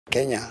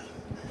Kenya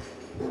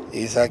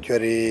is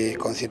actually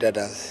considered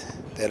as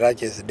the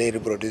largest dairy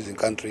producing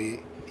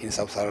country in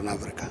sub-Saharan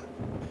Africa.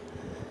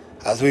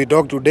 As we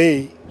talk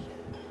today,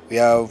 we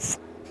have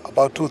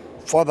about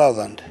 4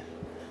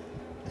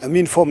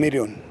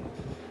 million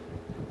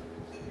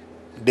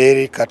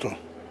dairy cattle.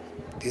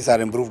 These are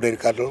improved dairy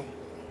cattle.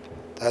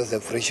 That's the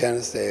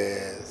Frisians,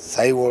 the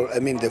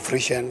the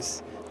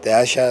Frisians, the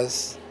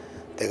Ashers,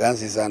 the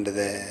Ganses, and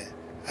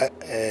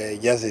the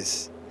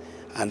Jerseys,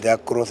 and their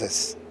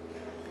crosses,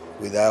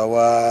 with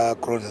our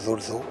crosses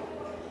also.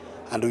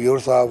 And we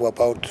also have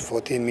about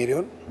 14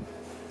 million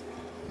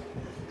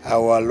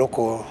our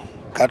local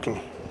cattle,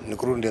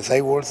 including the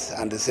Saiwals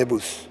and the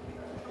Cebus,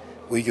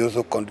 which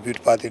also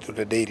contribute partly to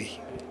the dairy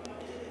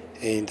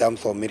in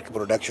terms of milk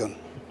production.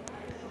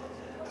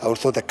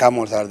 Also the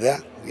camels are there.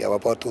 We have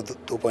about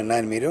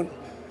 2.9 million.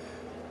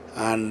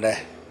 And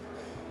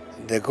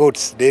the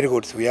goats, dairy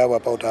goats, we have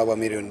about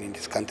 500,000 in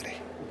this country.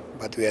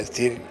 But we are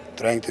still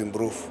trying to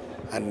improve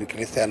and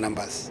increase their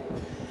numbers.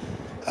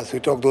 As we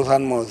talk those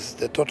animals,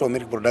 the total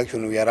milk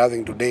production we are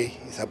having today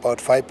is about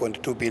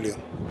 5.2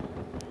 billion.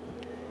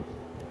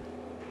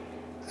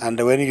 And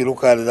when you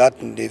look at that,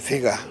 the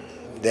figure,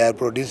 they are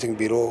producing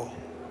below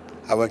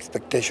our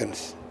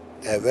expectations.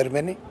 There are very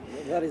many.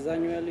 That is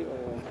annually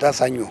or?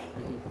 That's annual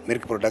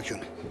milk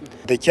production.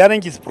 The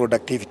challenge is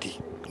productivity,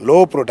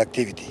 low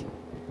productivity.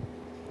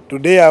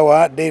 Today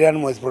our dairy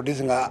animal is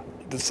producing,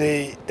 to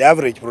say the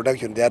average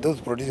production, there are those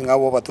producing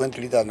over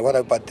 20 liters,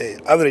 but the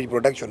average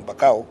production per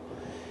cow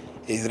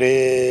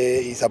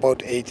is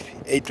about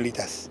 8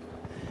 liters,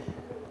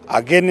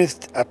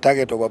 against a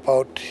target of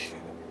about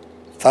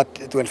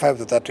 25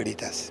 to 30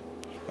 liters.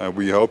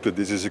 We hope that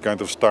this is a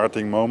kind of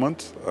starting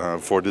moment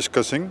for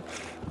discussing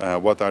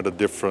what are the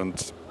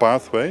different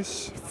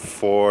pathways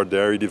for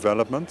dairy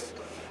development,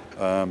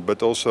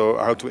 but also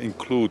how to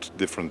include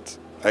different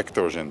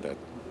actors in that.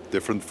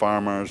 Different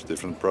farmers,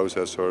 different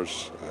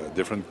processors,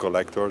 different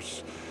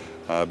collectors,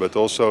 but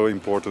also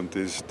important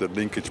is the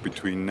linkage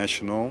between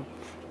national,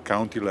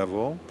 county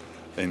level,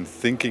 in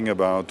thinking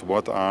about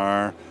what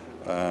are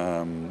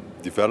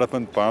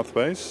development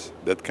pathways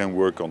that can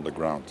work on the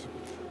ground.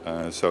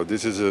 So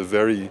this is a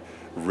very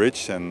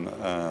rich and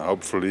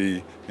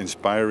hopefully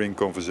inspiring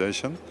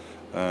conversation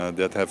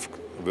that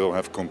will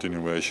have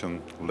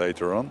continuation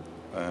later on.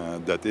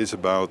 That is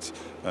about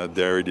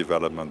dairy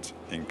development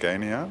in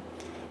Kenya,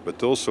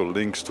 but also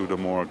links to the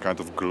more kind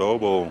of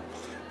global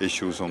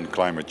issues on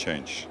climate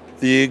change.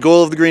 The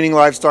goal of the Greening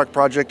Livestock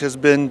Project has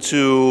been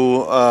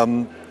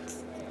to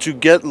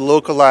get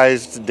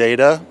localized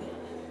data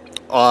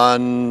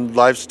on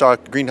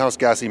livestock greenhouse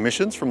gas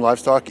emissions from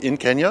livestock in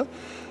Kenya.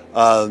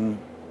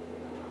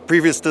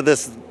 Previous to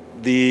this,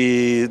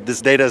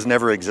 this data has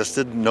never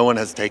existed. No one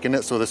has taken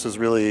it, so this is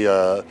really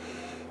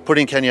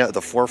putting Kenya at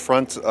the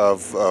forefront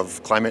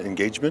of climate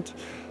engagement.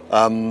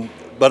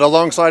 But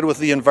alongside with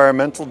the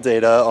environmental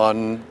data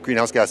on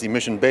greenhouse gas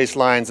emission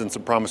baselines and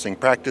some promising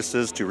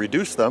practices to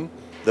reduce them,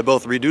 they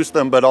both reduce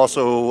them but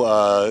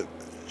also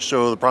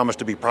show the promise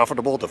to be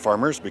profitable to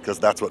farmers, because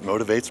that's what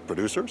motivates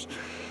producers.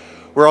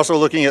 We're also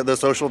looking at the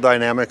social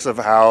dynamics of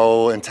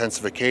how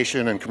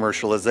intensification and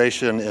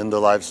commercialization in the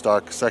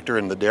livestock sector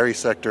and the dairy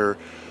sector,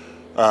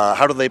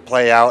 how do they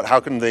play out? How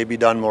can they be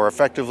done more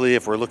effectively?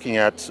 If we're looking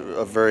at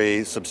a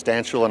very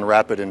substantial and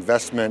rapid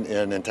investment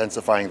in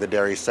intensifying the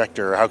dairy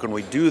sector, how can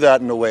we do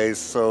that in a way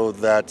so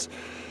that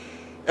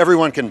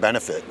everyone can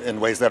benefit in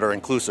ways that are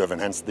inclusive, and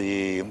hence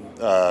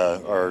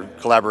our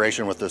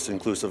collaboration with this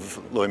inclusive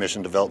low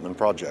emission development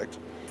project.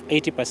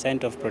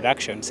 80% of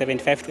production,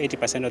 75 to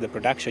 80% of the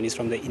production is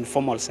from the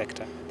informal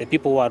sector, the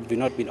people who have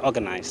not been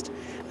organized,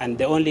 and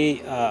the only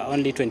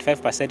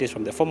 25% is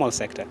from the formal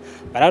sector.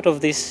 But out of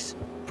these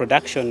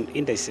production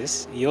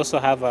indices, you also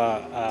have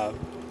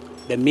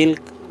the milk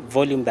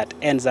volume that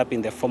ends up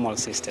in the formal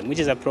system, which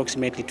is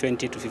approximately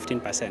 20 to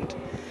 15%.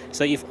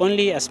 So if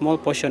only a small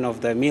portion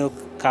of the milk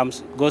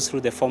goes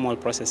through the formal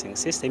processing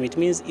system, it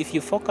means if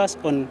you focus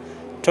on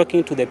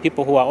talking to the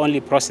people who are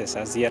only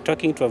processors, you are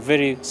talking to a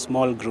very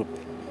small group.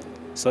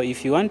 So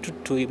if you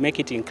want to make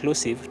it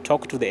inclusive,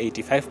 talk to the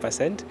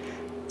 85%,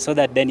 so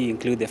that then you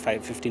include the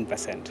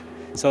 15%.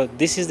 So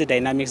this is the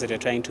dynamics that you're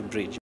trying to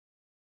bridge.